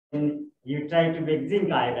you try to make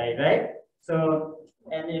zinc iodide, right? So,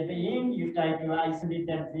 and at the end, you try to isolate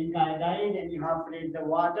that zinc iodide and you evaporate the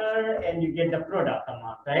water and you get the product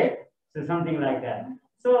amount, right? So something like that.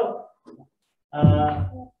 So,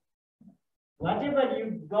 whatever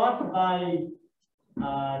you got by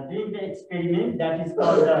doing the experiment, that is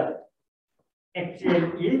called the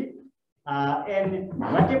actual yield. And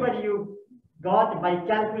whatever you got by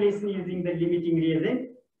calculation using the limiting reagent,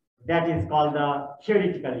 that is called the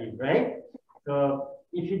theoretical yield, right? So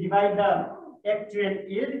if you divide the actual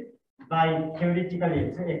yield by theoretical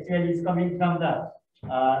yield, so actual is coming from the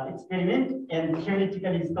experiment and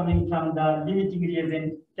theoretical is coming from the limiting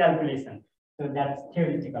reagent calculation. So that's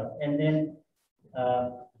theoretical. And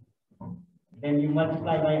then you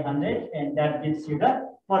multiply by 100 and that gives you the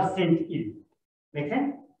percent yield. Make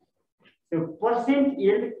sense? So percent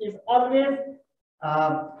yield is always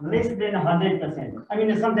less than 100%. I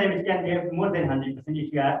mean, sometimes it can be more than 100%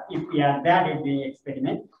 if you are bad at doing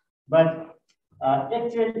experiment. But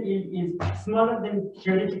actual yield is smaller than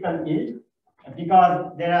theoretical yield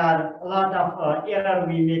because there are a lot of error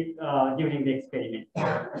we make during the experiment.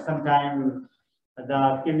 Sometimes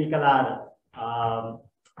the chemical are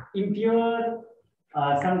impure.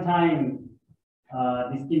 Sometimes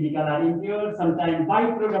these chemicals are impure. Sometimes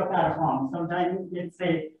byproducts are formed. Sometimes, let's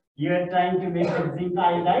say, you are trying to make a zinc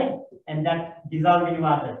iodide and that dissolve in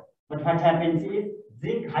water. But what happens is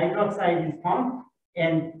zinc hydroxide is formed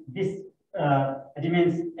and this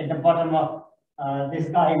remains at the bottom of this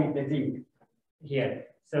guy with the zinc here.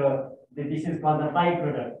 So this is called the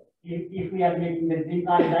byproduct. If we are making the zinc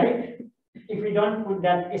iodide, if we don't put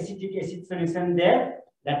that acetic acid solution there,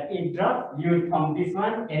 that it drops, you will form this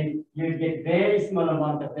one and you will get very small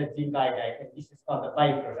amount of the zinc iodide. And this is called the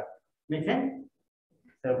byproduct. Make sense?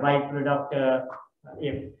 So byproduct,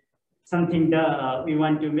 if something we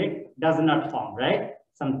want to make does not form, right?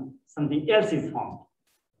 Something else is formed.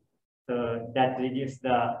 So that reduces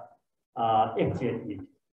the actual yield.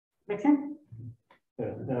 Make sense?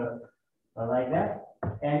 So like that.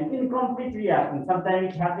 And incomplete reaction.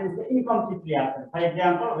 Sometimes it happens the incomplete reaction. For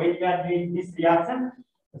example, when you are doing this reaction,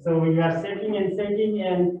 so you are setting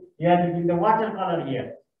and you are using the watercolor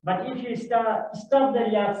here. But if you stop the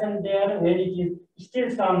reaction there when it is still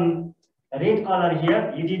some red color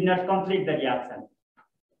here, you did not complete the reaction.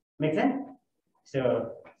 Make sense?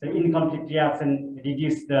 So incomplete reaction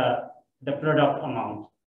reduce the product amount.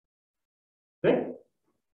 Good?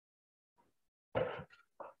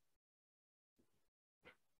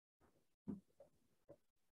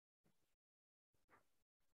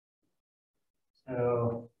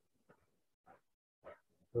 So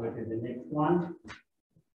go to the next one.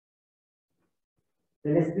 So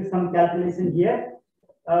let's do some calculation here.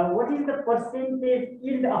 What is the percentage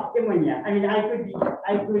yield of ammonia? I mean, I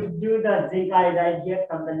could do the zinc iodide here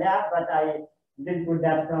from the lab, but I didn't put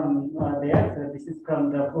that from there. So this is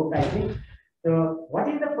from the book, I think. So what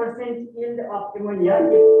is the percent yield of ammonia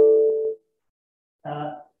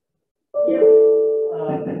if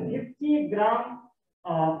 50 gram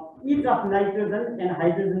each of nitrogen and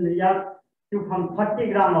hydrogen react to form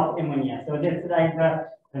 30 gram of ammonia? So let's write the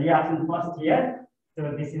reaction first here.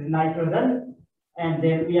 So this is nitrogen, and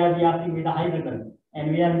then we are reacting with the hydrogen,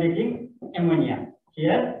 and we are making ammonia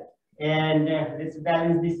here. And let's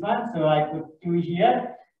balance this one. So I put 2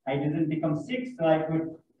 here, hydrogen becomes 6. So I put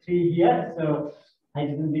 3 here. So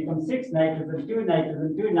hydrogen becomes 6, nitrogen 2,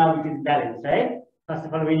 nitrogen 2. Now it is balanced, right? First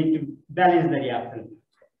of all, we need to balance the reaction.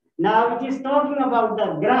 Now it is talking about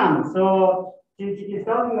the gram. So since it is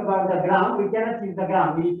talking about the gram, we cannot use the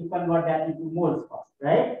gram. We need to convert that into moles first,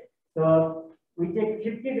 right? So we take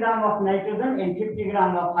 50 gram of nitrogen and 50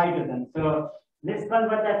 gram of hydrogen. So let's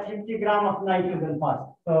convert that 50 gram of nitrogen first.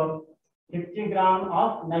 So 50 gram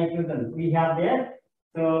of nitrogen we have there.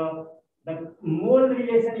 So the mole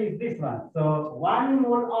relation is this one. So 1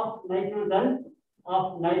 mole of nitrogen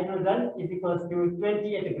is equals to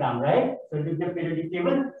 28 gram, right? So look the periodic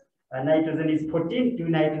table. Nitrogen is 14. 2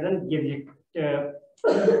 nitrogen gives you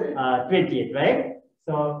 28, right?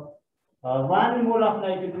 So 1 mole of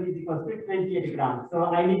nitrogen is equals to 28 grams. So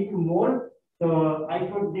I need to mole. So I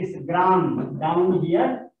put this gram down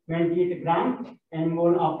here, 28 grams, and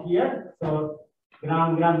mole up here. So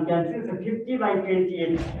gram cancel. So 50 by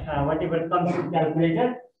 28, whatever comes to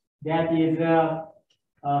calculator, that is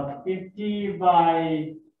 50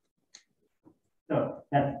 by. So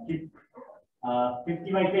that's 50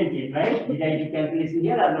 by 28, right? Did I do calculation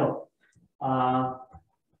here or no?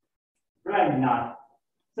 Probably not.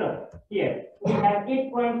 So here we have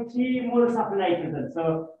 8.3 moles of nitrogen.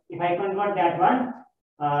 So if I convert that one,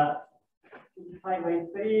 55 by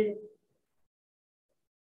 3,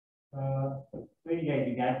 where did I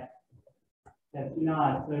do that? That's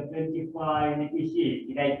not, so 25, let me see,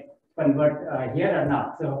 did I convert here or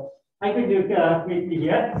not? So I could do quickly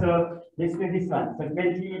here. So let's do this one. So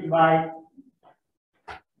 28 by,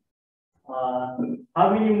 how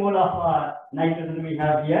many mole of nitrogen we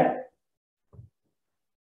have here?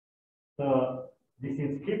 So this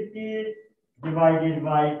is 50 divided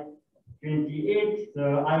by 28.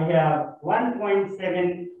 So I have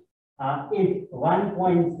 1.78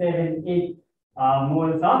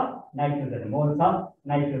 moles of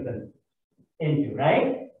nitrogen, N2,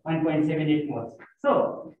 right? 1.78 moles.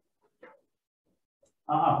 So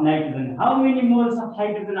of nitrogen. How many moles of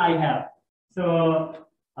hydrogen I have? So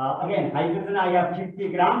again, hydrogen I have 50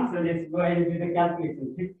 grams. So let's go ahead and do the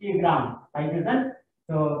calculation. 50 grams hydrogen.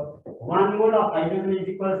 So 1 mole of hydrogen is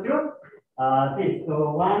equals to this.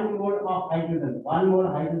 So 1 mole of hydrogen. 1 mole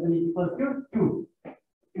hydrogen is equals to 2.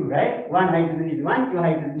 2, right? 1 hydrogen is 1, 2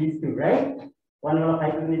 hydrogen is 2, right? 1 mole of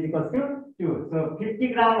hydrogen is equals to 2. So 50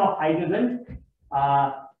 grams of hydrogen.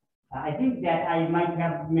 I think that I might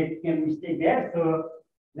have made a mistake there. So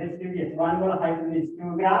let's do this. 1 mole of hydrogen is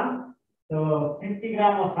 2 grams. So 50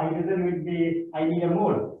 grams of hydrogen will be, I need a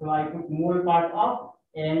mole. So I put mole part up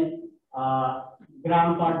and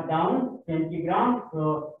gram part down, 20 grams.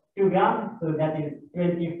 So 2 grams. So that is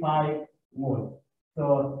 25 moles.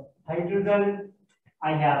 So hydrogen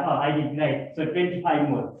I have, I did right. So 25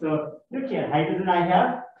 moles. So look here, hydrogen I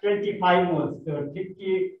have 25 moles. So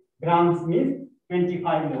 50 grams means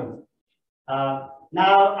 25 moles.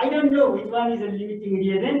 Now I don't know which one is a limiting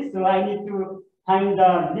reagent, so I need to find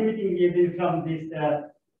the limiting reagent from this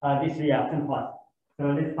this reaction first. So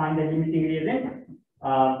let's find the limiting reagent.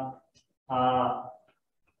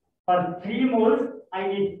 For 3 moles, I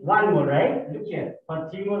need 1 mole, right? Look here. For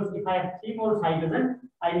 3 moles, if I have 3 moles hydrogen,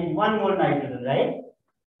 I need 1 mole nitrogen, right?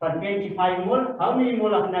 For 25 mole, how many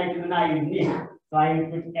mole of nitrogen I will need? So I will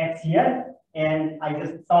put X here, and I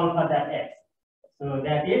just solve for that X. So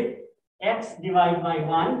that is X divided by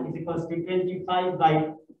 1 is equals to 25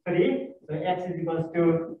 by 3. So X is equals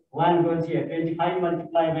to 1 goes here. 25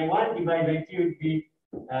 multiplied by 1 divided by 2 would be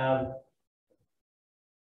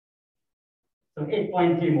so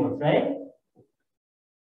 8.3 moles, right?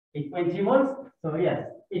 8.3 moles. So yes,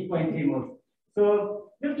 8.3 moles.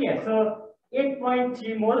 So look here. So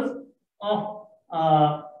 8.3 moles of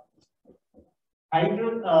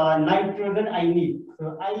nitrogen I need.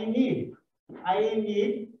 So I need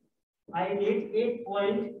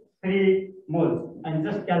 8.3 moles. I'm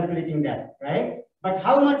just calculating that, right? But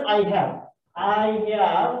how much I have? I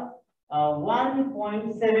have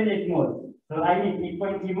 1.78 moles. So I need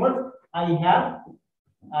 8.3 moles. I have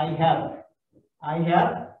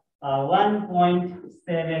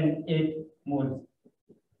 1.78 moles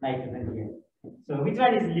nitrogen here. So which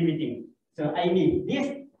one is limiting? So I need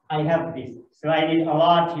this. I have this. So I need a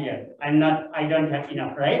lot here. I don't have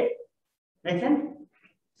enough, right? Make sense?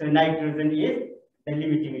 So nitrogen is the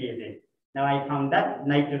limiting reagent. Now I found that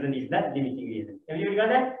nitrogen is the limiting reagent. Everybody got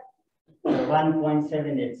that? So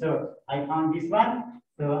 1.78. So I found this one.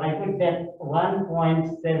 So I put that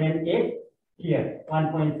 1.78 here,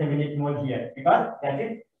 1.78 mole here, because that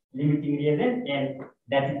is limiting reagent and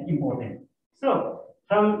that is important. So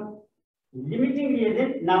from limiting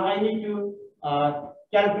reagent, now I need to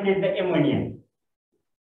calculate the ammonia.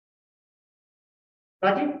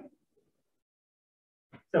 Got it?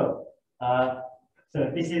 So,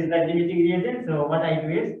 so this is the limiting reagent. So what I do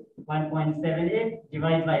is 1.78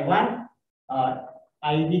 divided by 1.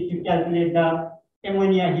 I need to calculate the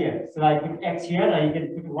ammonia here. So I put X here. I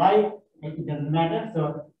can put Y. It doesn't matter.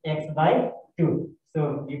 So X by 2.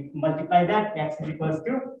 So if multiply that, X is equals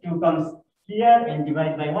to 2 comes here and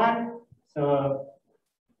divide by 1. So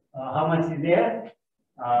how much is there?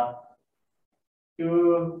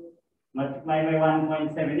 2 multiplied by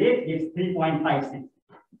 1.78 gives 3.56.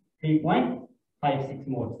 3.56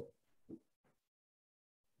 moles.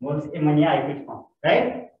 Moles ammonia I put from,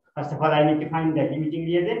 right? First of all, I need to find the limiting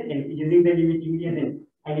reagent, and using the limiting reagent,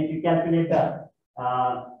 I need to calculate the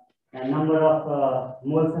number of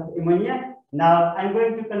moles of ammonia. Now I'm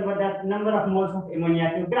going to convert that number of moles of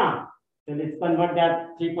ammonia to gram. So let's convert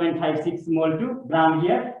that 3.56 mole to gram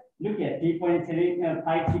here. Look at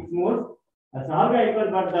 3.56 moles. So how do I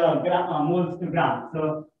convert the moles to gram?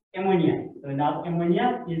 So ammonia. So now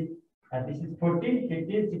ammonia is this is 14,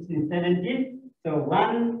 15, 16, 17. So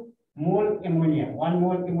 1 mole ammonia. 1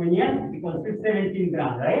 mole ammonia equals to 17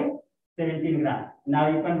 grams, right? 17 grams. Now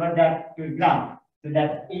you convert that to gram. So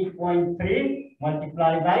that's 8.3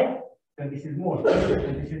 multiplied by, so this is moles. So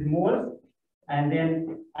this is moles. And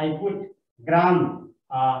then I put gram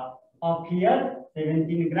up here,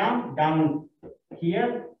 17 gram, down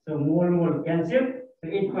here, So mole cancel. So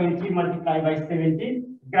 8.3 multiplied by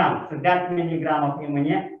 17 grams. So that many gram of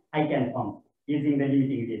ammonia I can form using the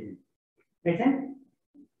limiting reagent. Make sense?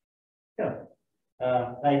 So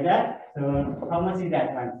like that. So how much is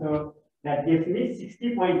that one? So that gives me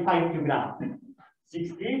 60.52 gram.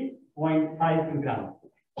 60.52 gram.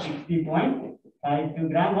 60.52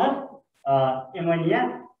 gram of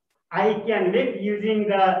ammonia I can make using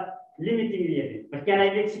the limiting reagent. But can I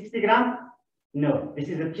make 60 gram? No, this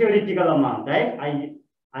is a theoretical amount, right?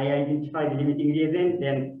 I identify the limiting reagent,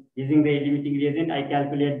 then using the limiting reagent, I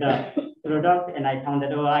calculate the product, and I found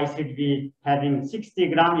that, oh, I should be having 60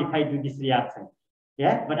 gram if I do this reaction.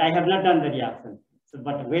 Yeah, but I have not done the reaction. So,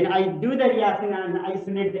 but when I do the reaction and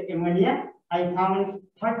isolate the ammonia, I found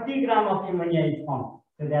 30 gram of ammonia is formed.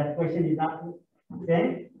 So that question is not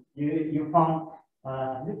then you form,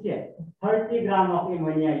 look here, 30 gram of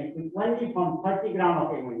ammonia, you only form 30 gram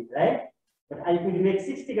of ammonia, right? But I could make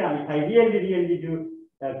 60 gram. If I really do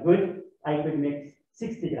good, I could make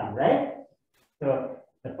 60 gram, right? So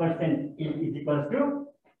the percent yield is equals to,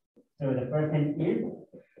 so the percent yield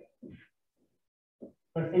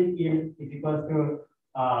is equals to,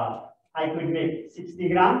 I could make 60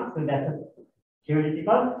 gram. So that's a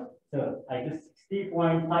theoretical. So I do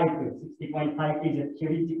 60.52. 60.52 is a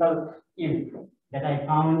theoretical yield that I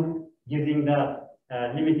found using the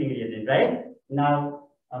limiting reagent, right? Now,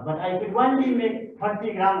 but I could only make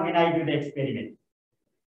 30 gram when I do the experiment.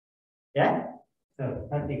 Yeah? So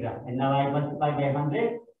 30 gram. And now I multiply by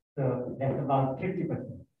 100. So that's about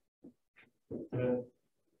 50%. So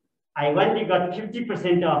I only got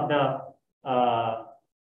 50% of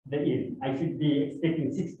the yield. I should be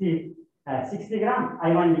expecting 60 gram.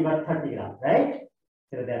 I only got 30 gram, right?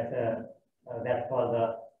 So that's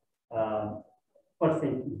for the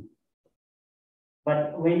percent yield.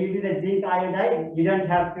 But when you do the zinc iodide, you don't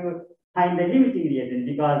have to find the limiting reagent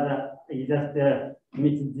because you just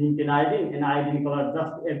mix zinc and iodine color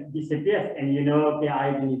just disappears, and you know the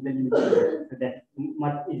iodine is the limiting reagent. So that's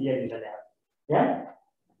much easier in the lab. Yeah?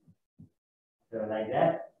 So like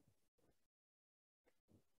that.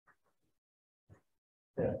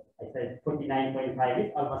 So I said 49.5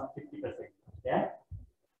 is almost 50%. Yeah?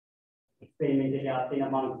 Experimentally obtain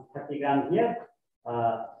amount 30 grams here.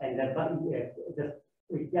 And just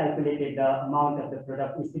we calculated the amount of the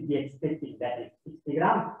product we should be expecting, that is 60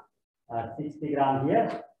 gram. 60 gram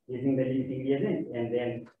here using the limiting reagent, and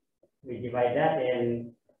then we divide that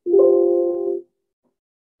and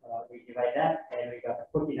we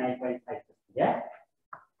got 49.5%. Yeah,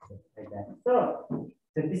 like that. So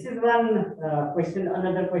this is one question.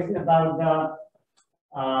 Another question about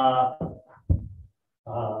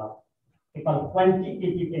the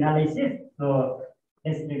quantitative analysis. So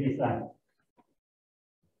let's do this one.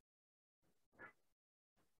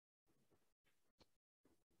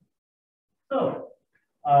 So,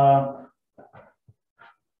 so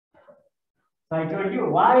I told you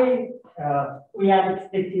why we are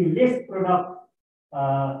expecting less product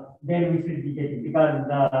than we should be getting, because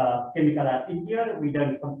the chemical are impure, we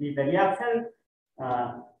don't complete the reaction,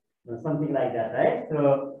 something like that, right?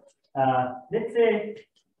 So let's say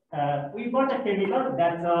we bought a chemical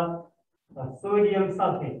that's a sodium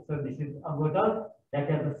sulfate. So this is a bottle that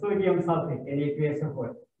has a sodium sulfate,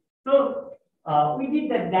 Na2SO4. So we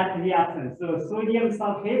did that reaction. So sodium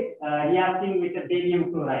sulfate reacting with the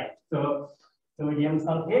barium chloride. So sodium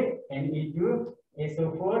sulfate,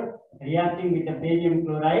 Na2SO4 reacting with the barium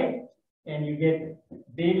chloride, and you get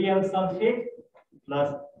barium sulfate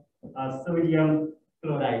plus sodium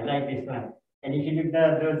chloride, like this one. And if you look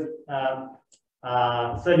at those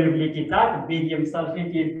solubility chart, barium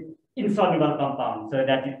sulfate is insoluble compound. So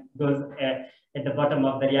that it goes at the bottom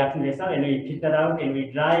of the reaction vessel, and we filter out and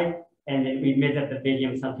we dry, and then we measure the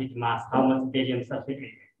barium sulfate mass, how much barium sulfate we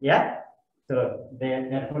get. Yeah. So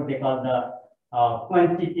therefore they call the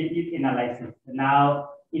quantitative analysis. Now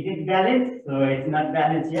it is balanced, so it's not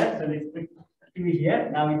balanced here. So let's put 2 here.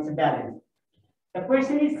 Now it's balanced. The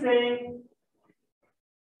question is saying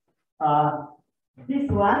this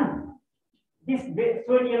one, this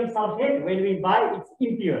sodium sulfate, when we buy, it's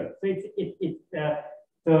impure. So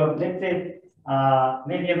so let's say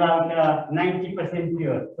maybe about 90%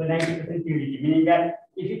 pure. So 90% purity, meaning that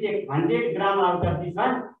if you take 100 gram out of this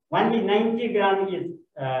one, only 90 gram is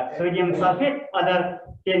sodium sulfate. Other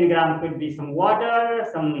 10 gram could be some water,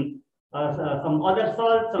 some other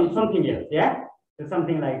salt, something else. Yeah, so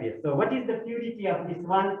something like this. So what is the purity of this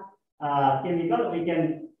one chemical? We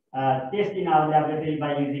can test in our laboratory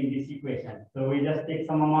by using this equation. So we just take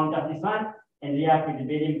some amount of this one and react with the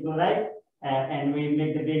barium chloride, and we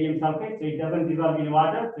make the barium sulfate. So it doesn't dissolve in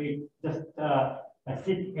water. So it just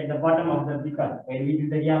sit at the bottom of the beaker. When we do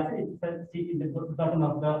the reaction, it sit in the bottom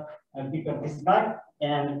of the beaker, this part,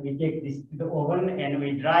 and we take this to the oven and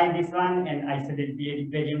we dry this one and isolate the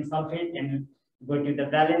barium sulfate and go to the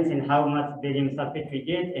balance and how much barium sulfate we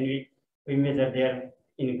get, and we measure there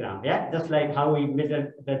in gram. Yeah, just like how we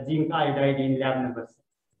measure the zinc iodide in lab numbers.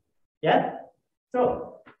 Yeah,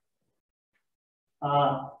 so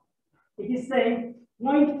it is saying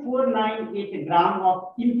 0.498 gram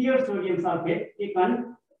of impure sodium sulfate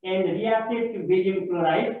taken and reacted to barium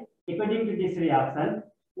chloride. According to this reaction,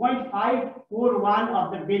 0.541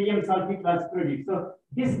 of the barium sulfate was produced. So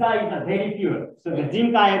this guy is a very pure. So the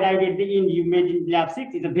zinc iodide at the end you made in lab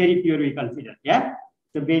 6 is a very pure, we consider. Yeah.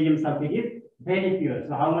 So barium sulfate is very pure.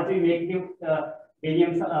 So how much we make the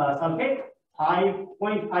barium sulfate?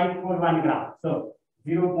 5.541 gram. So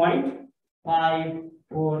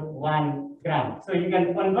 0.541 gram. So you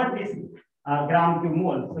can convert this gram to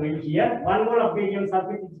mole. So here 1 mole of barium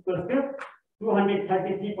sulfate is equal to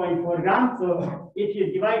 233.4 grams. So if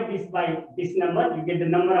you divide this by this number, you get the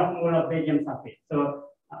number of mole of barium sulfate. So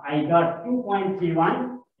I got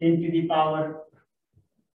 2.31 10 to the power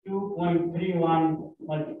 2.31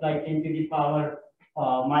 multiplied 10 to the power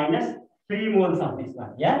minus 3 moles of this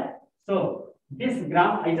one. Yeah. So this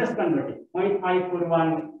gram I just converted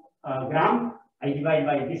 0.541 gram. I divide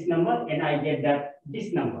by this number and I get that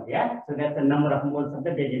this number. Yeah. So that's the number of moles of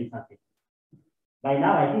the barium sulfate. By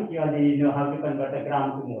now, I think you already know how to convert a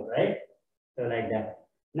gram to mole, right? So like that.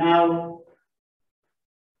 Now,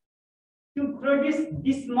 to produce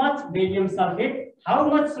this much barium sulfate, how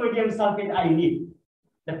much sodium sulfate I need?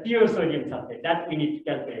 The pure sodium sulfate that we need to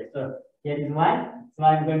calculate. So here is one. So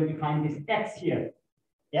I'm going to find this X here.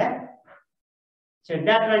 Yeah. So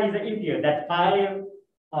that one is the impure. That 5.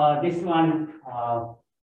 This one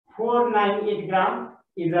 498 gram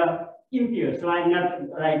is a impure. So I'm not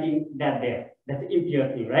writing that there. That's the impure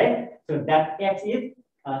thing, right? So that X is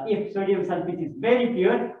if sodium sulfate is very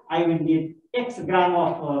pure, I will need X gram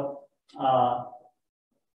of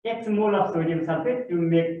X mole of sodium sulfate to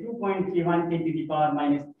make 2.31 10 to the power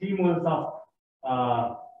minus 3 moles of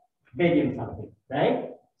barium sulfate,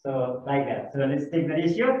 right? So like that. So let's take the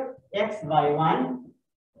ratio. X by 1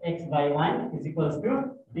 is equals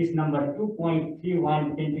to this number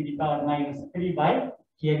 2.31 10 to the power minus 3 by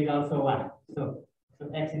here is also 1. So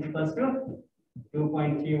X is equals to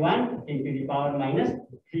 2.31 10 to the power minus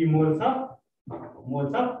 3 moles of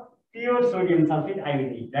pure sodium sulfate I will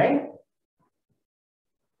need, right?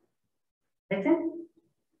 Makes sense?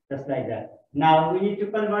 Just like that. Now we need to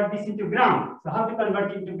convert this into gram. So how to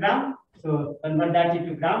convert it into gram? So convert that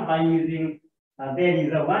into gram by using there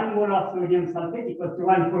is a 1 mole of sodium sulfate equals to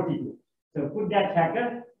 142. So put that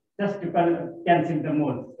factor just to cancel the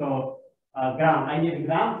moles. So gram, I need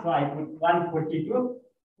gram, so I put 142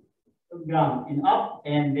 gram in up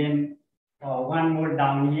and then 1 mole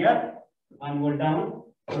down here, 1 mole down.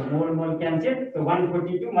 So mole cancel. So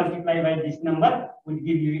 142 multiplied by this number would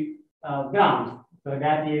give you grams. So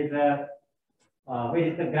that is where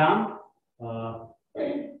is the gram?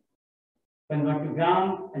 Convert to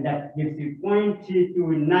gram, and that gives you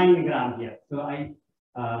 0.329 gram here. So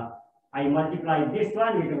I multiply this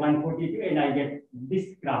one with 142 and I get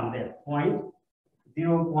this gram there,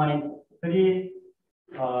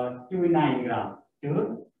 0.329 gram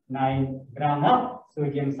to 9 gram of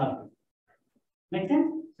sodium sulfate. Make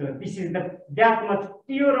sense? So this is that much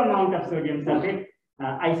pure amount of sodium sulfate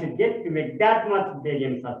I should get to make that much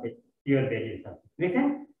barium sulfate, pure barium sulfate. Make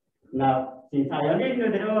sense? Now, since I already know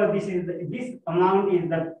that this amount is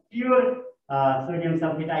the pure sodium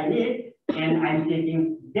sulfate I need, and I'm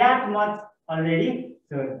taking that much already,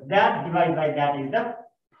 so that divided by that is the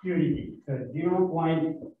purity. So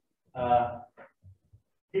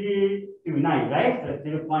 0.329, right? So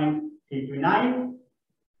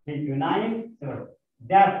 0.329. So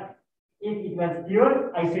that if it was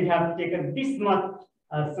pure, I should have taken this much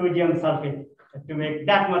sodium sulfate to make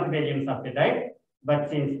that much barium sulfate, right? But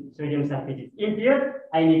since sodium sulfate is impure,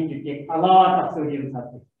 I need to take a lot of sodium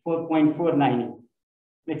sulfate, 4.498.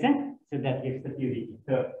 Make sense? So that gives the purity.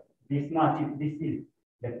 So this much, this is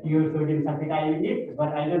the pure sodium sulfate I need,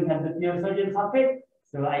 but I don't have the pure sodium sulfate,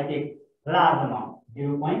 so I take large amount,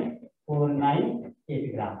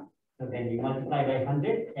 0.498 grams. So then you multiply by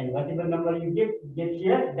 100, and whatever number you get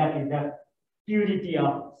here, that is the purity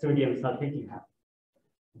of sodium sulfate you have.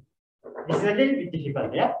 This is a little bit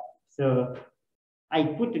difficult, yeah? So I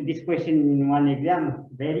put this question in one exam,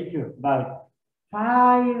 very few, about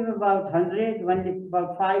 100, only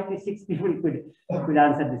about 5 to 6 people could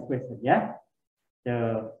answer this question, yeah?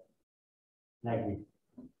 So, like this.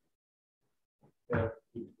 So,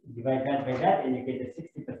 divide that by that and you get a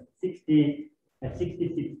 60 at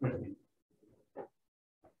 66%.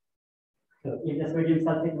 So if the sodium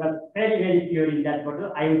sulfate was very, very pure in that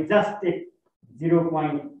bottle, I would just take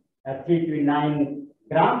 0.329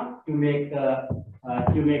 gram to make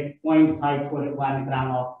 0.541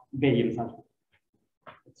 gram of barium sulfate.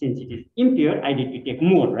 Since it is impure, I need to take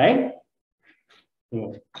more, right?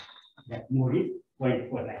 So that more is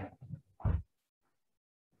 0.49.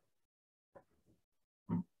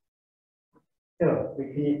 So we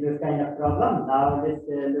finish this kind of problem. Now let's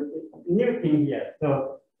look at new thing here.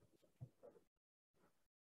 So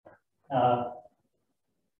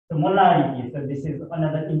the molarity. So this is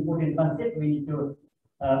another important concept we need to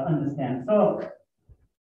understand. So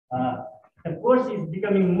the course is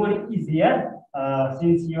becoming more easier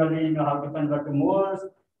since you already know how to convert to moles.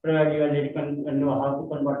 Probably you already know how to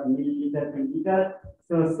convert milliliter to liter.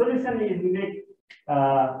 So solution is made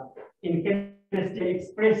in chemistry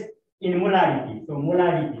expressed in molarity. So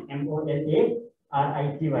molarity,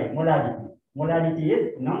 M-O-L-A-R-I-T-Y, molarity. Molarity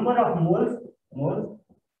is number of moles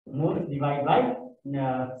divided by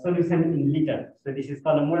solution in liter. So this is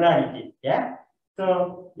called a molarity. Yeah.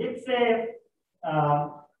 So let's say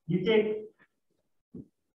you take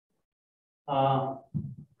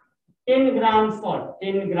 10 grams salt,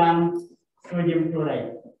 10 grams sodium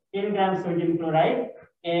chloride, 10 grams sodium chloride,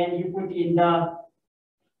 and you put in the,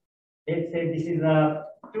 let's say this is a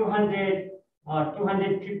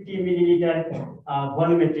 250 milliliter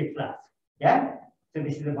volumetric flask. Yeah. So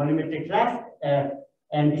this is a volumetric flask,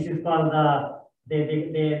 and this is called the,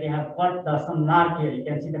 they have got some mark here. You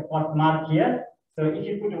can see the pot mark here. So if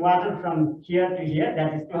you put water from here to here,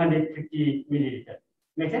 that is 250 milliliter.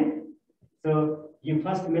 Make sense? So you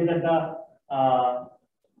first measure the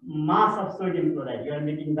mass of sodium chloride. You are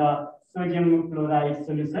making the sodium chloride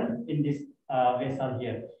solution in this vessel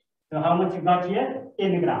here. So how much you got here?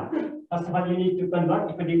 10 grams. First of all, you need to convert,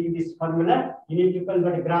 according to this formula, you need to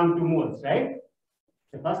convert gram to moles, right?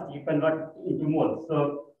 So first you convert into moles.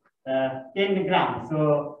 So 10 grams.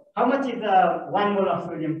 So how much is 1 mole of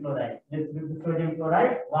sodium chloride? Let's do the sodium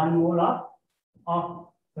chloride. 1 mole of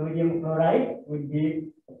sodium chloride would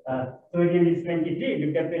be sodium is 23.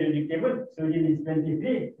 Look at the periodic table. Sodium is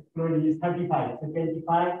 23. Chlorine is 35. So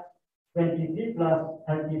 23 plus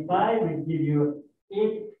 35 will give you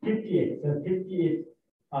 58. So 58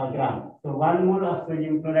 grams. So 1 mole of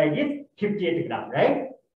sodium chloride is 58 grams,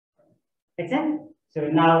 right? Make sense? So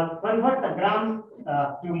now convert the grams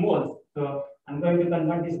to moles. So I'm going to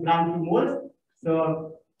convert this gram to moles.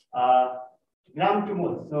 So gram to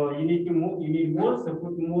moles. So you need moles. So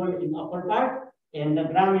put mole in upper part and the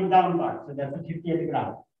gram in down part. So that's a 58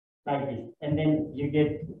 gram like this. And then you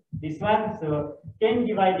get this one. So 10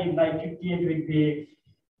 divided by 58 will be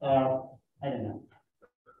I don't know.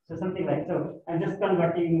 So something like so. I'm just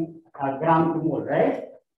converting gram to mole, right?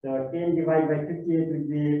 So 10 divided by 58 will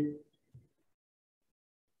be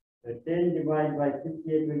 10 divided by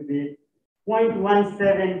 58 will be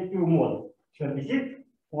 0.172 mole. So this is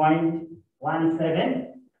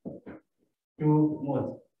 0.172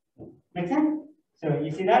 moles. Make sense? So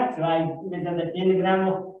you see that? So I measure the 10 gram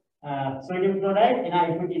of sodium chloride and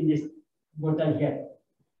I put in this bottle here.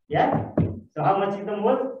 Yeah? So how much is the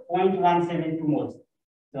mole? 0.172 moles.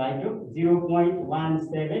 So I took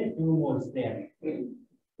 0.172 moles there.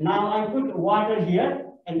 Now I put water here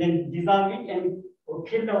and then dissolve it and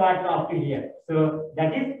fill the water up to here. So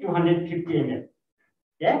that is 250 ml.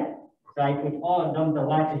 Yeah. So I put dump the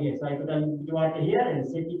water here. So I put a little bit water here and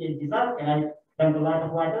set it and dissolve, and I dump a lot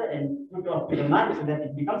of water and put up to the mark so that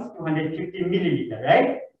it becomes 250 milliliter,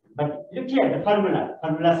 right? But look here, the formula.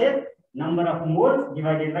 Formula says number of moles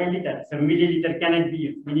divided by liter. So milliliter cannot be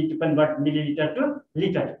used. We need to convert milliliter to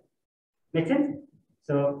liter. Make sense?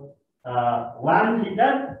 So 1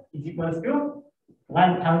 liter is equals to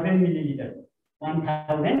 1000 milliliter.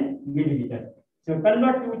 1000 milliliter. So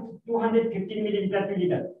convert to 250 milliliter to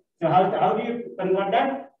liter. So how do you convert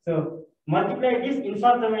that? So multiply this in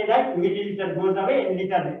such a way that milliliter goes away and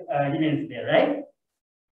liter remains there, right?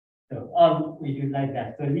 So all we do like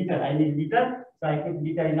that. So liter, I need liter, so I put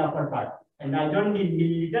liter in upper part. And I don't need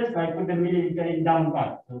milliliter, so I put the milliliter in down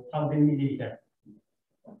part. So 1000 milliliter.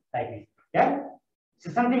 Like this. Yeah? So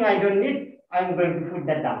something I don't need, I'm going to put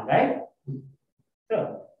that down, right?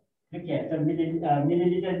 So look here, so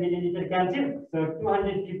milliliter cancel. So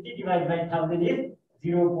 250 divided by 1000 is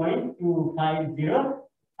 0.250.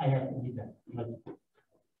 I have to liter.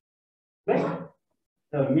 Right?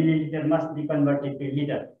 So milliliter must be converted to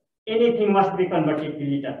liter. Anything must be converted to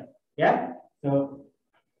liter. Yeah? So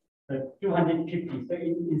 250. So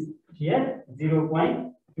it is here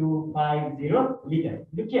 0.250 liter.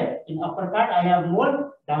 Look here, in upper part I have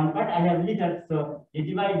mole, down part I have liter. So you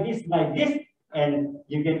divide this by this. and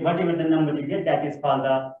you get whatever the number you get, that is called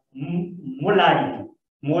the molarity.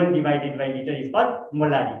 Mole divided by liter is called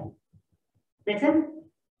molarity. Make sense?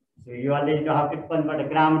 So you already know how to convert a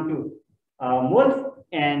gram to moles,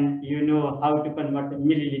 and you know how to convert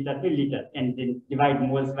milliliter to liter, and then divide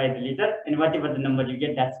moles by the liter, and whatever the number you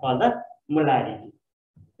get, that's called the molarity.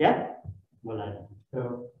 Yeah, molarity.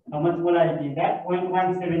 So how much molarity is that?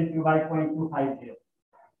 0.172 by 0.250.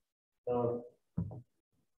 So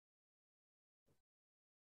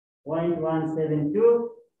 0.172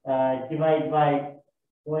 divided by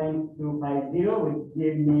 0.250 will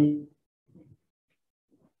give me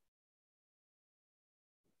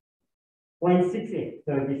 0.68.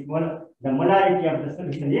 So this the molarity of the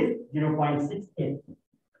solution is 0.68.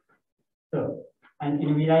 So and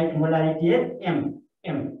we write molarity as M,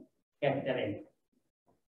 capital M.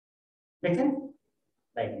 Make sense?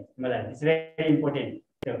 Like molarity. It's very important.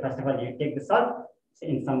 So first of all, you take the salt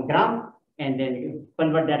in some gram, and then you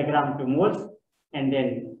convert that gram to moles, and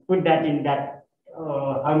then put that in that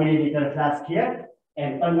how many liter flask here,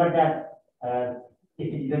 and convert that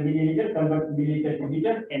if it is a milliliter, convert milliliter to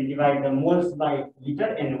liter, and divide the moles by liter,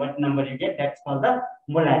 and what number you get, that's called the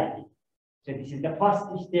molarity. So this is the first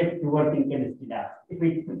step to work in chemistry lab. If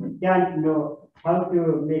we can't know how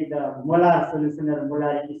to make the molar solution or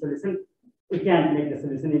molarity solution, we can't make the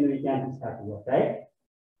solution and we can't start to work, right?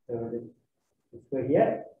 So let's go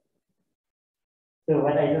here. So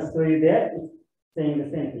what I just showed you there is saying the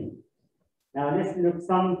same thing. Now let's look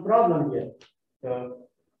some problem here. So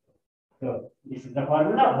this is the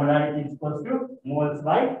formula. Molarity is equals to moles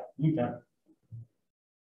by liter.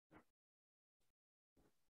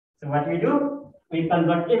 So what we do, we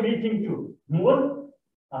convert everything to mole,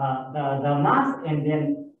 the mass, and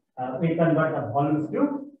then we convert the volumes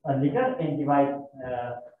to a liter and divide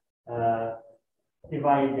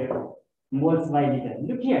moles by liter.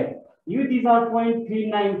 Look here, these are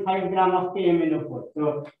 0.395 gram of KMnO4.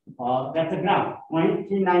 So that's a gram,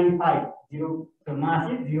 0.395. So mass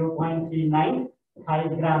is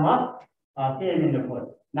 0.395 gram of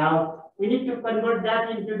KMnO4. Now we need to convert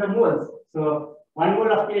that into the moles. So 1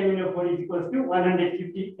 mole of KMnO4 is equals to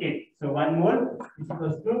 158. So 1 mole is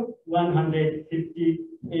equals to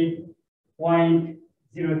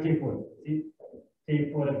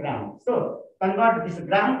 158.034 gram. So convert this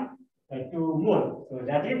gram to mole. So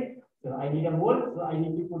that is, so I need a mole. So I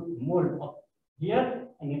need to put mole up here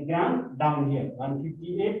and a gram down here.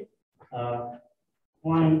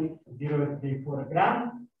 158.034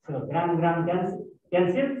 gram. So gram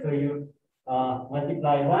cancel. So you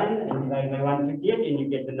multiply 1 and divide by 158 and you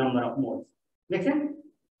get the number of moles. Make sense?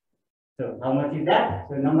 So how much is that?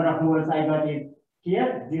 So number of moles I got it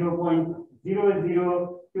here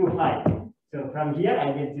 0.0025. So from here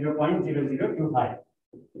I get 0.0025.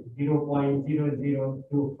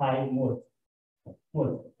 0.0025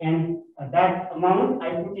 moles. And that amount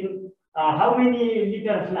I put in how many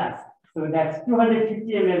liter flask? So that's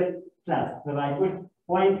 250 ml flask. So I put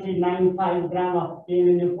 0.395 gram of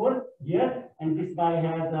KMnO4 here, and this guy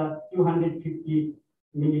has a 250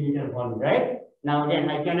 milliliter volume, right? Now then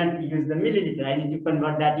I cannot use the milliliter. I need to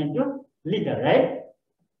convert that into liter, right?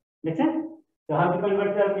 Make sense? So how to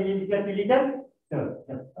convert the milliliter to liter? So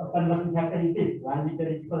the conversion factor is this: 1 liter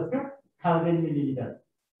is equals to 1000 milliliter.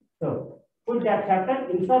 So put that factor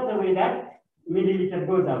in such a way that milliliter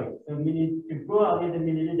goes away. So to go away the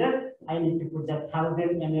milliliter, I need to put that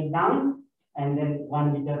 1000 ml down, and then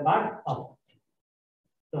 1 liter part up.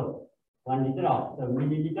 So 1 liter off. So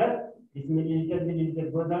milliliter, this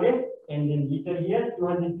milliliter goes away, and then liter here,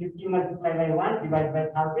 250 multiplied by 1 divided by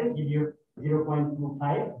 1000 give you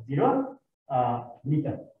 0.250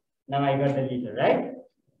 liter. Now I got the liter, right?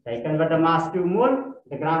 So I convert the mass to mole,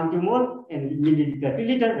 the gram to mole, and milliliter to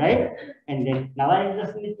liter, right? And then now I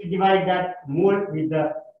just need to divide that mole with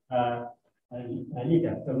the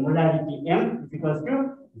liter. So molarity M is equals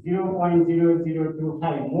to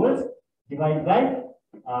 0.0025 moles divided by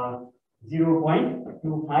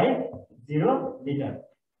 0.250 liter.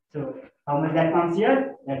 So how much that comes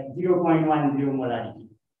here? That's 0.10 molarity.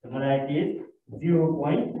 The molarity is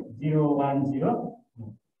 0.010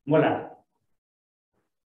 molar.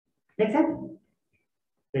 Make sense?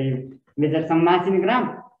 So you measure some mass in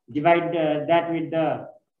gram, divide that with the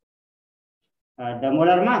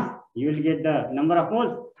molar mass, you will get the number of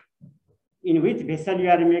moles. In which vessel you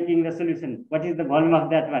are making the solution? What is the volume of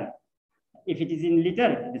that one? If it is in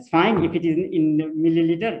liter, it's fine. If it is in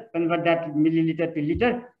milliliter, convert that milliliter to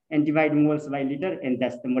liter and divide moles by liter, and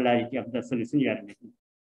that's the molarity of the solution you are making.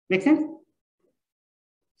 Make sense?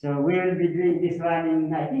 So we will be doing this one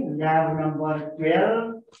in, I think, lab number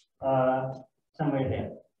 12, somewhere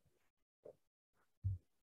there.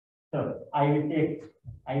 So I will take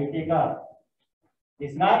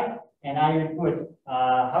this guy and I will put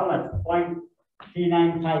how much?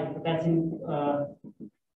 0.395 potassium,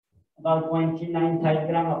 about 0.395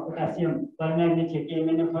 gram of potassium permanganate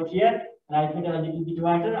KMnO4 here. And I put a little bit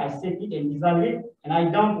water, I set it and dissolve it, and I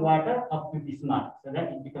dump water up to this mark so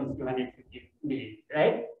that it becomes 250 milliliters,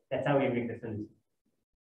 right? That's how we make the solution.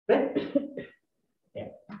 Good? Yeah.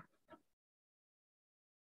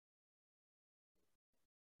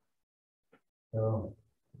 So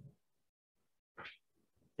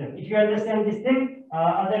if you understand this thing,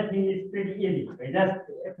 other thing is pretty easy. We just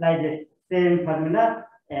apply the same formula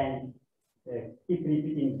and keep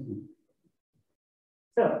repeating.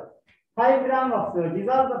 So 5 gram of, so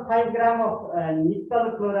dissolve the 5 gram of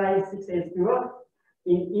nickel chloride 6H2O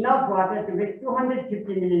in enough water to make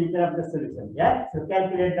 250 milliliter of the solution. Yeah, so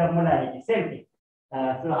calculate the molarity, same thing.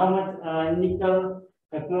 So how much nickel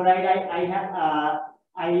chloride I have?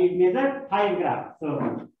 I measured 5 grams.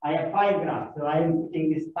 So I have 5 grams. So I am putting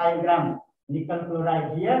this 5 gram nickel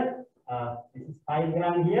chloride here. This is 5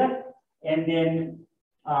 gram here, and then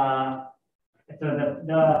so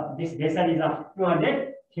this vessel is of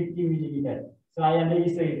 250 milliliter. So I already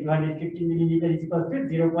say 250 milliliter is equal to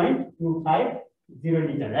 0.250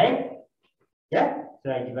 liter, right? Yeah.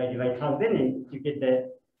 So I divide by 1000 and you get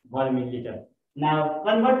the volume in liter. Now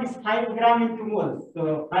convert this 5 gram into moles.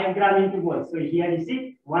 So 5 gram into moles. So here you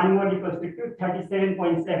see 1 mole equals to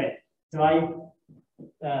 237.7. So I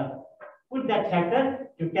put that factor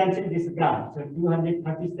to cancel this gram. So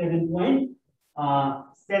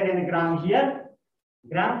 237.7 gram here,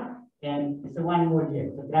 gram, and it's a 1 mole here.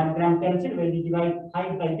 So gram cancel. When you divide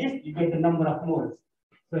 5 by this, you get the number of moles.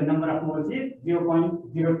 So the number of moles is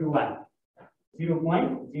 0.021.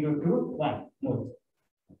 0.021 moles.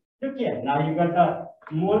 Look here, now you got the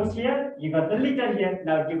moles here, you got the liter here.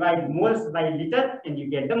 Now divide moles by liter and you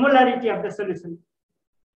get the molarity of the solution.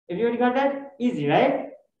 Everybody got that? Easy,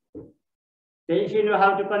 right? So if you know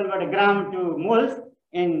how to convert a gram to moles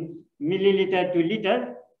and milliliter to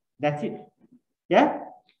liter, that's it. Yeah?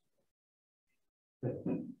 So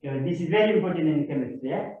this is very important in chemistry.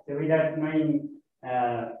 Yeah? So without knowing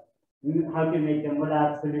how to make the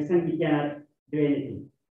molar solution, we cannot do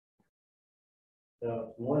anything.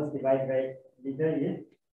 So moles divided by liter is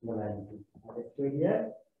molarity. Let's go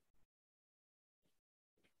here.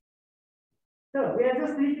 So we are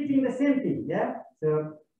just repeating the same thing. Yeah.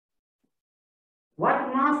 So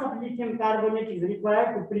what mass of lithium carbonate is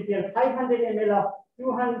required to prepare 500 ml of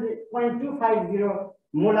 200.250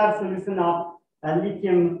 molar solution of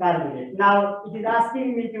lithium carbonate? Now it is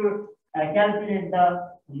asking me to calculate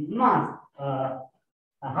the mass.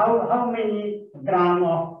 How many gram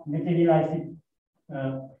of material I should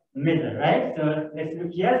measure, right? So let's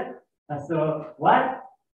look here. So what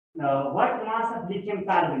mass of lithium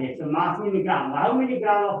carbonate? So mass in gram. How many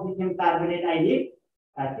gram of lithium carbonate I need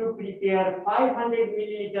to prepare 500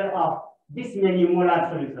 milliliter of this many molar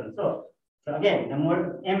solution? So again, the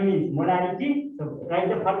M means molarity. So write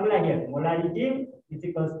the formula here. Molarity is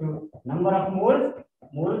equals to number of moles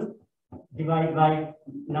divided by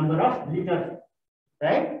number of liters,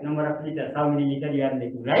 right? Number of liters. How many liters you are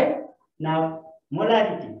making, right? Now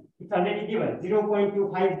molarity, it's already given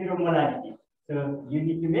 0.250 molarity. So you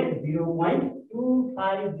need to make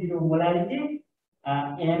 0.250 molarity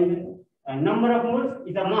and number of moles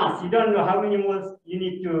is a mass. You don't know how many moles you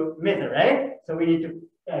need to measure, right? So we need to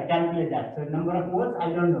calculate that. So number of moles, I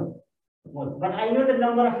don't know. Moles. But I know the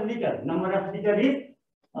number of liter. Number of liter is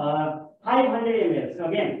 500 ml. So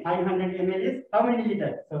again, 500 ml is how many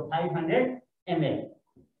liters? So 500 ml.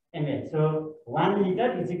 So 1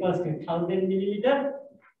 liter is equals to 1000 milliliter.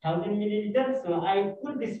 1000 milliliter. So I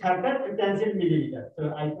put this factor to cancel milliliter.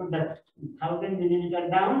 So I put that 1000 milliliter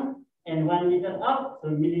down and 1 liter up. So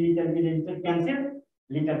milliliter cancel,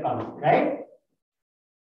 liter comes, right?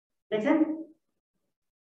 Make sense?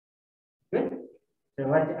 Good. So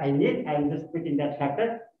what I need, I'm just putting that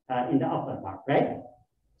factor in the upper part, right?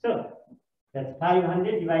 So that's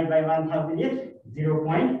 500 divided by 1000 is 0.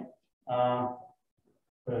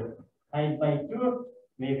 So 5 by 2,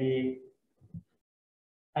 maybe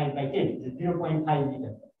 5 by 10, 0.5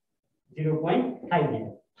 liter. 0.5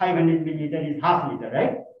 liter. 500 milliliter is half liter,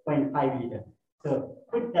 right? 0.5 liter. So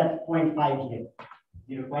put that 0.5 here.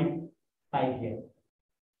 0.5 here.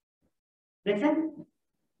 Make sense?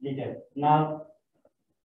 Liter. Now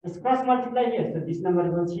let's cross multiply here. So this number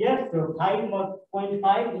goes here. So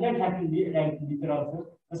 5.5, you don't have to be like liter also.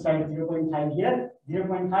 Let's try 0.5 here.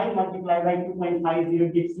 0.5 multiplied by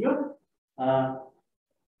 2.50 gives you.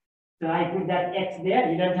 So I put that x there.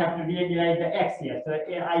 You don't have to rewrite the x here. So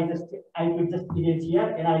I could just erase here,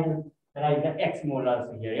 and I will write the x mole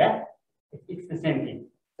also here. Yeah. It's the same thing.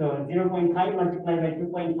 So 0.5 multiplied by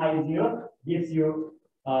 2.50 gives you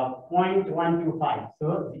 0.125.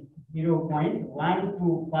 So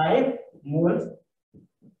 0.125 moles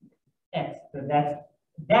X. So that's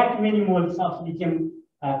that many moles of lithium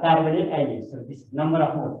carbonate I need. So this is number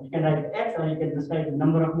of moles. You can write X or you can just write the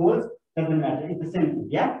number of moles. Doesn't matter. It's the same thing.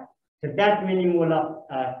 Yeah. So that many mole of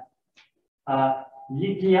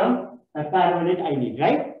lithium carbonate I need,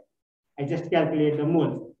 right? I just calculate the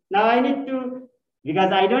moles. Now I need to,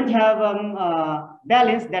 because I don't have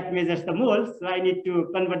balance that measures the moles, so I need to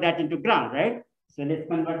convert that into gram, right? So let's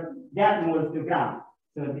convert that moles to gram.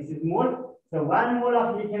 So this is mole. So 1 mole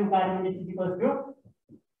of lithium carbonate is equals to.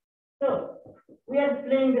 So we are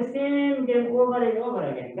playing the same game over and over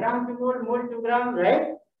again. Gram to mole to gram,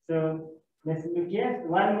 right? So let's look here.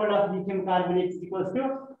 1 mole of lithium carbonate is equals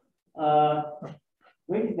to.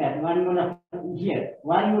 What is that? 1 mole of here.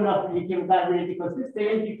 1 mole of lithium carbonate equals to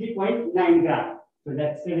 73.9 grams. So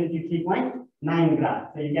that's 73.9 grams.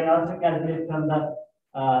 So you can also calculate from the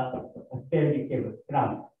periodic table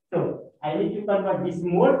gram. So I need to convert this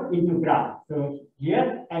mole into gram. So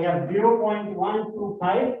here I have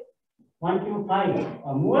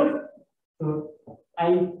 0.125 moles. So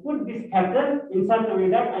I put this factor in such a way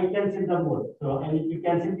that I cancel the mole. So I need to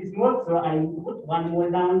cancel this mole. So I put 1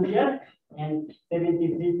 mole down here and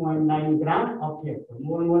 73.9 grams of here. So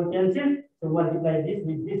mole cancel. So multiply this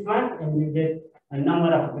with this one and you get a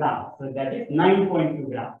number of grams. So that is 9.2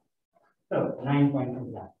 grams. So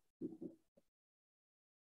 9.2 grams.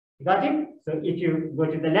 Got it? So if you go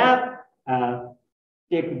to the lab,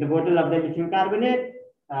 take the bottle of the lithium carbonate,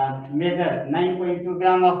 measure 9.2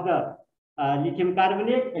 grams of the lithium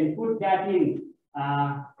carbonate and put that in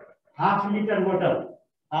half liter bottle.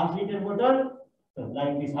 Half liter bottle. So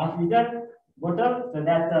like this half liter bottle. So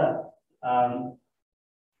that's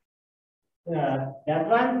that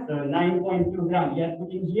one. So 9.2 grams. You are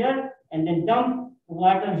putting here and then dump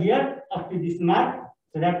water here up to this mark.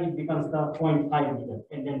 So that it becomes the 0.5 liter.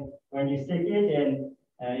 And then when you shake it and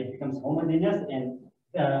it becomes homogeneous and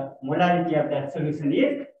the molarity of that solution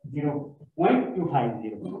is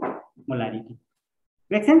 0.250 molarity.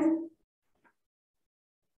 Make sense?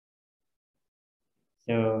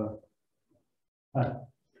 So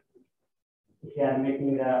if you are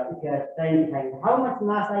making if you are trying to find how much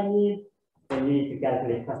mass I need, then you need to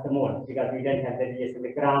calculate first the mole because we don't have the relation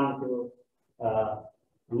the gram to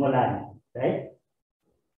molarity, right?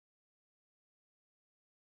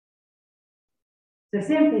 So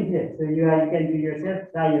same thing here. So you can do yourself,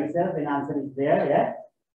 try yourself, and answer is there. Yeah.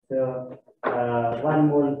 So 1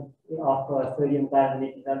 mole of sodium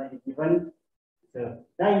carbonate is already given. So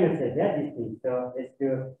try yourself. Yeah, this thing. So let's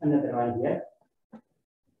do another one here.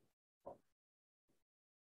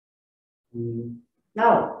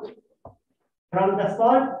 Now, from the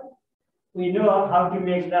salt, we know how to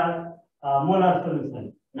make the molar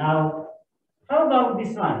solution. Now, how about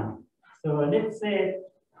this one? So let's say.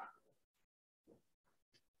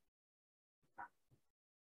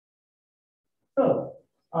 So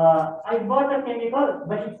I bought a chemical,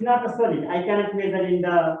 but it's not a solid. I cannot measure in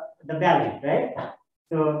the balance, right?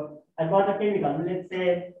 So I bought a chemical. Let's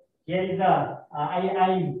say here is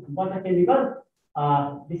I bought a chemical.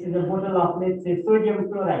 This is a bottle of, let's say, sodium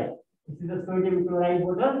chloride. This is a sodium chloride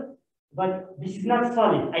bottle, but this is not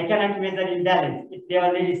solid. I cannot measure in balance. If they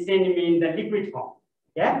already send me in the liquid form,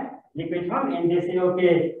 yeah, liquid form, and they say,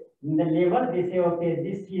 okay, in the label, they say, okay,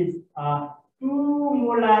 this is 2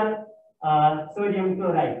 molar sodium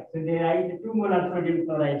chloride. So they write 2 molar sodium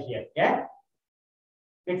chloride here. Yeah.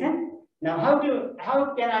 Make sense? Now,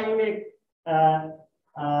 how can I make?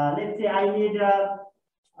 Let's say I need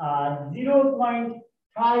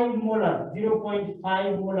 0.5 molar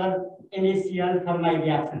NaCl for my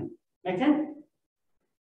reaction. Make sense?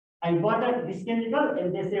 I bought this chemical,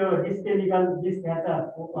 and they say, oh, this chemical, this has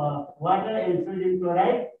a water and sodium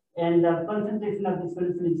chloride, and the concentration of the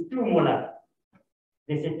solution is 2 molar.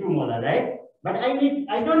 They say 2 molar, right? But I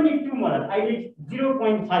don't need 2 molar. I need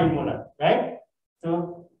 0.5 molar, right?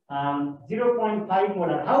 So 0.5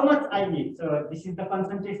 molar. How much I need? So this is the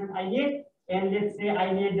concentration I need, and let's say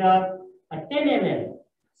I need a 10 ml.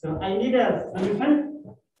 So I need a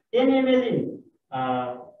solution 10 ml in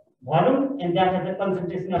volume, and that has a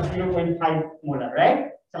concentration of 0.5 molar,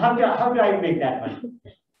 right? So how do I make that one?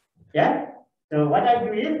 Yeah. So what I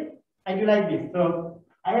do is I do like this. So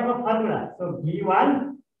I have a formula. So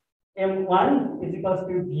V1 M1 is equals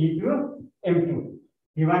to V2 M2.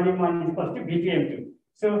 V1 M1 is equals to V2 M2.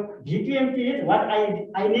 So V2 M2 is what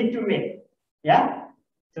I need to make. Yeah.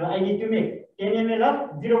 So I need to make 10 ml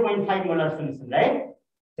of 0.5 molar solution, right?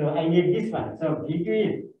 So I need this one. So V2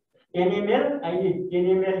 is 10 ml. I need 10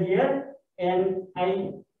 ml here and I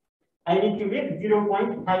need to make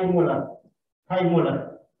 0.5 molar, 5 molar.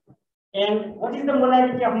 And what is the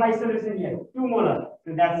molarity of my solution here? 2 molar.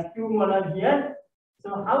 So that's 2 molar here. So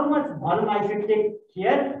how much volume I should take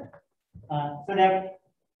here so that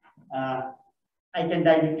I can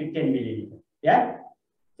dilute to 10 milliliter? Yeah.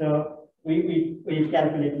 So we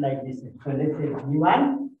calculate like this. So let's say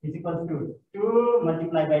V1 is equals to 2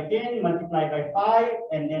 multiplied by 10 multiplied by 5,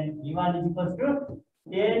 and then V1 is equals to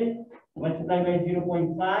 10 multiplied by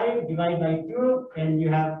 0.5 divided by 2, and you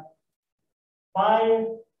have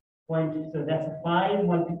 5. So that's 5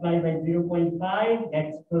 multiplied by 0.5,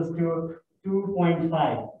 that's close to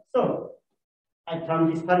 2.5. So from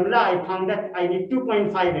this formula, I found that I need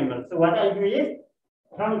 2.5 ml. So what I do is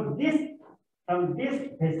from this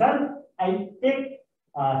vessel, I take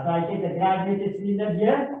the graduated cylinder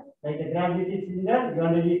here, like the graduated cylinder. You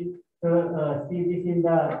already see this in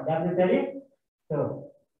the laboratory. So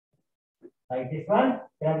like this one,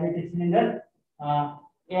 graduated cylinder,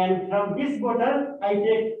 and from this bottle, I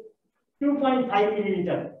take 2.5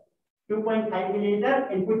 milliliter, 2.5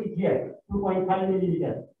 milliliter, and put it here, 2.5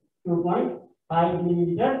 milliliter, 2.5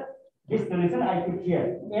 milliliter. This solution I put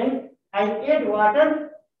here, and I add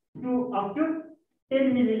water to up to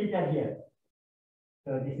 10 milliliter here.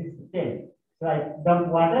 So this is 10. So I dump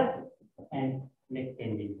water and make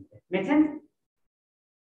 10 milliliter. Make sense?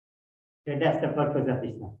 So that's the purpose of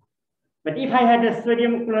this one. But if I had a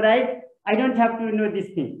sodium chloride, I don't have to know this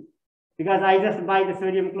thing, because I just buy the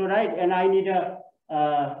sodium chloride and I need a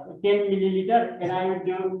 10 milliliter, and I will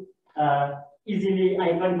do easily.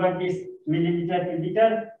 I convert this milliliter to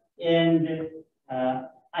liter, and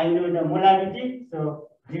I know the molarity. So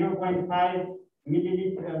 0.5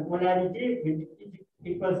 milliliter molarity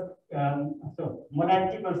equals so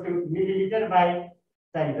molarity equals to milliliter by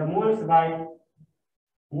the moles by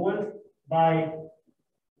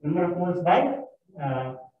number of moles by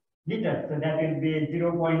liter. So that will be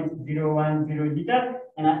 0.010 liter,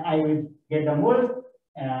 and I will get the moles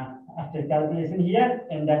after calculation here,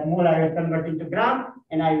 and that mole I will convert into gram,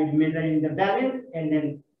 and I will measure in the balance, and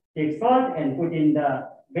then take salt and put in the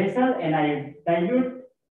vessel, and I will dilute,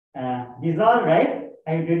 dissolve, right?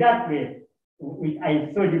 I will do that way, which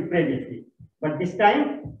I showed you previously. But this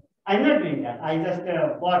time, I'm not doing that. I just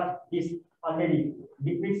bought this already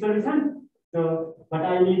liquid solution. So, but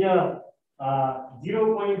I need a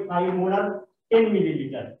 0.5 molar 10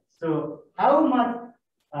 milliliter. So how much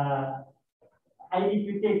I need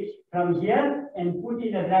to take from here and put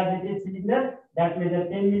in a graduated cylinder that measures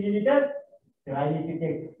 10 milliliter. So I need to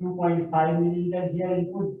take 2.5 milliliter here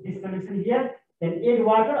and put this solution here, then add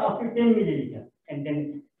water up to 10 milliliter, and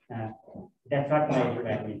then that's what my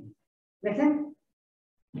requirement is. Make sense?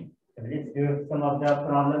 So let's do some of the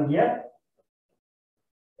problem here.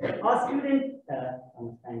 A student, how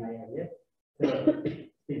much time I have here? So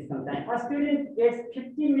take some time. A student gets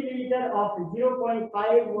 50 milliliter of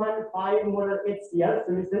 0.515 molar HCl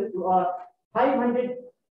solution to a 500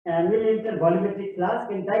 milliliter volumetric flask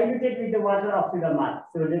and dilute it with the water up to the mark.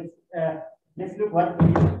 So let's look what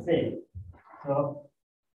it is saying. So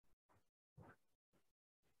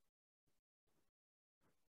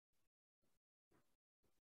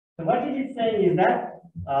what it is saying is that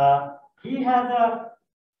he has a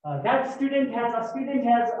that student has a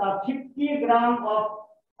 50 gram of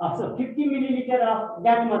so 50 milliliter of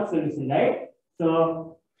that much solution, right?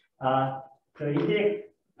 So so he takes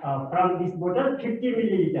from this bottle 50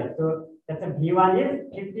 milliliter. So that's a V1 is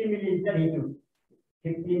 50 milliliter. He took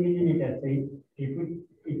 50 milliliter. So he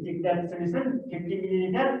took that solution 50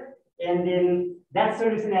 milliliter, and then that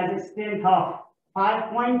solution has a strength of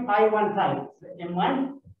 5.515. So M1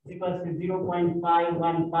 is equals to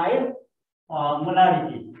 0.515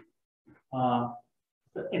 molarity.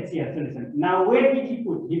 So HCl solution. Now, where did he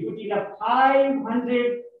put? He put in a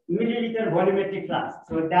 500 milliliter volumetric flask.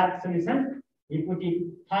 So that solution, he put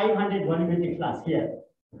in 500 volumetric flask here.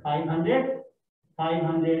 500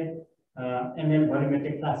 ml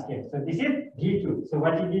volumetric flask here. So this is V2. So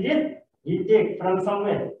what he did is, he take from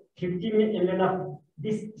somewhere 50 ml of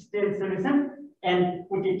this strength solution and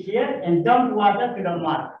put it here and dump water to the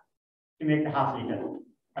mark to make the half liter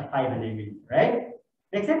at 500 milliliter, right?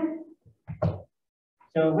 Make sense?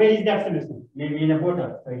 So where is that solution? Maybe in a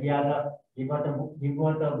bottle. So he bought a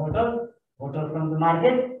bottle from the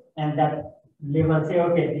market, and that label say,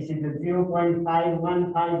 okay, this is the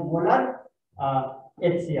 0.515 molar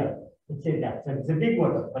HCl. It says that. So it's a big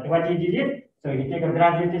bottle. But what he did is, so he take a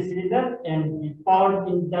graduated cylinder and he poured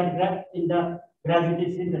in the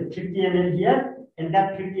graduated cylinder 50 ml here, and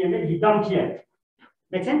that 50 ml he dumped here.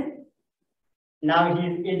 Make sense? Now he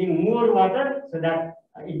is adding more water so that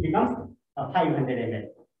it becomes 500 ml.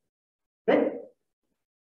 Right?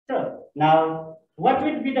 now what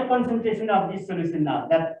would be the concentration of this solution now?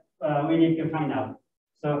 That we need to find out.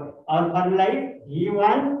 So our formula is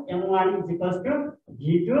V1 M1 is equals to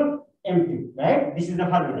V2 M2, right? This is the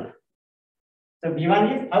formula. So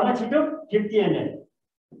V1 is how much it took? 50 ml.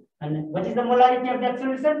 And what is the molarity of that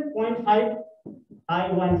solution?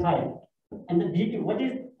 0.515. And the V2, what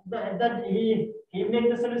is that he made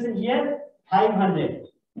the solution here? 500.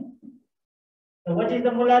 So what is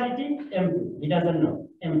the molarity? M2. He doesn't know.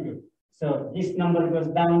 M2. So this number goes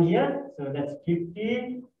down here. So that's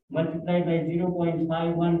 50 multiplied by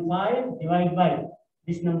 0.515 divided by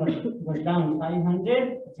this number goes down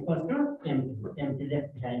 500. It's equals to M2. M2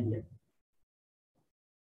 left behind here.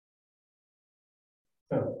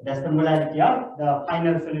 So that's the molarity of the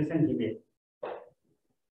final solution he made.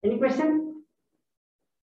 Any question?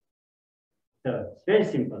 So it's very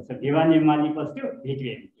simple. So V1 M1 equals to V2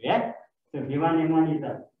 M2. Yeah. So V1 M1 is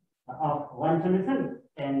the of one solution,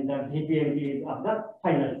 and the V2 M2 is of the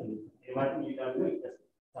final solution. What you don't do is just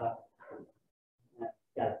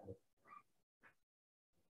calculate.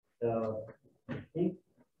 So okay.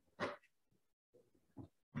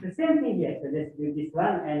 The same thing here. So let's do this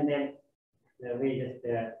one, and then we just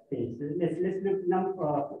finish. So let's look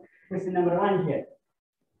question number 1 here.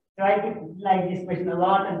 So I did like this question a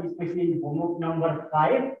lot, and this question is homework number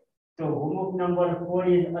 5. So homework number 4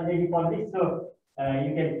 is already published. So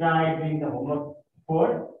you can try doing the homework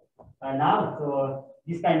 4 now. So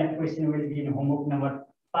this kind of question will be in homework number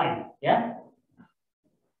 5. Yeah.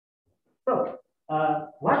 So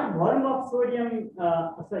what volume of sodium?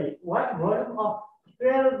 What volume of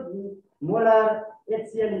 12 molar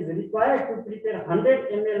HCl is required to prepare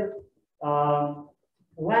 100 ml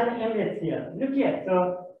 1 mHCl? Look here. So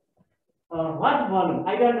what volume?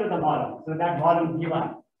 I don't know the volume. So that volume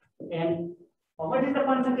V1. And what is the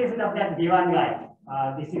concentration of that V1 guy?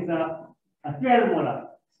 This is a 12 molar.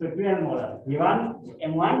 So 12 molar. V1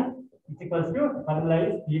 M1 is equals to formula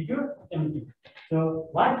is V2 M2. So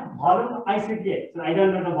what volume I should get? So I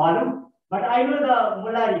don't know the volume, but I know the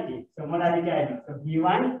molarity. So molarity I know. So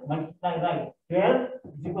V1 multiplied by 12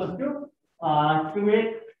 is equals to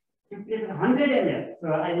 100 ml.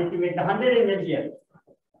 So I need to make the 100 ml here.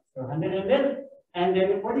 So 100 ml. And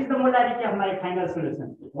then what is the molarity of my final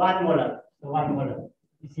solution? 1 molar. So 1 molar.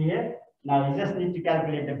 You see here? Now you just need to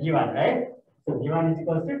calculate the V1, right? So V1 is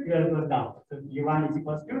equals to 12 goes down. So V1 is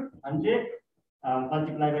equals to 100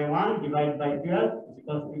 multiplied by 1 divided by 12 is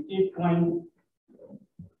equals to 8.5.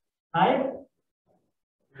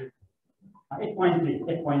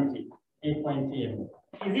 8.3 ml.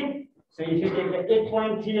 Is it? So if you take the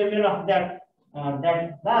 8.3 ml of that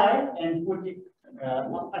dye and put it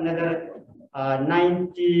another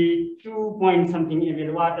 92 point something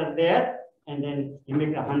ml water there, and then you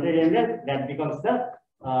make 100 ml, that becomes the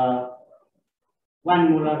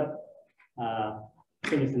 1 molar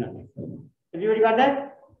solution of it. Everybody got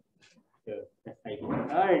that? So that's right.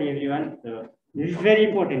 Alright, everyone. So this is very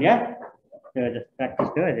important, yeah? So just practice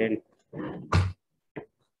to it.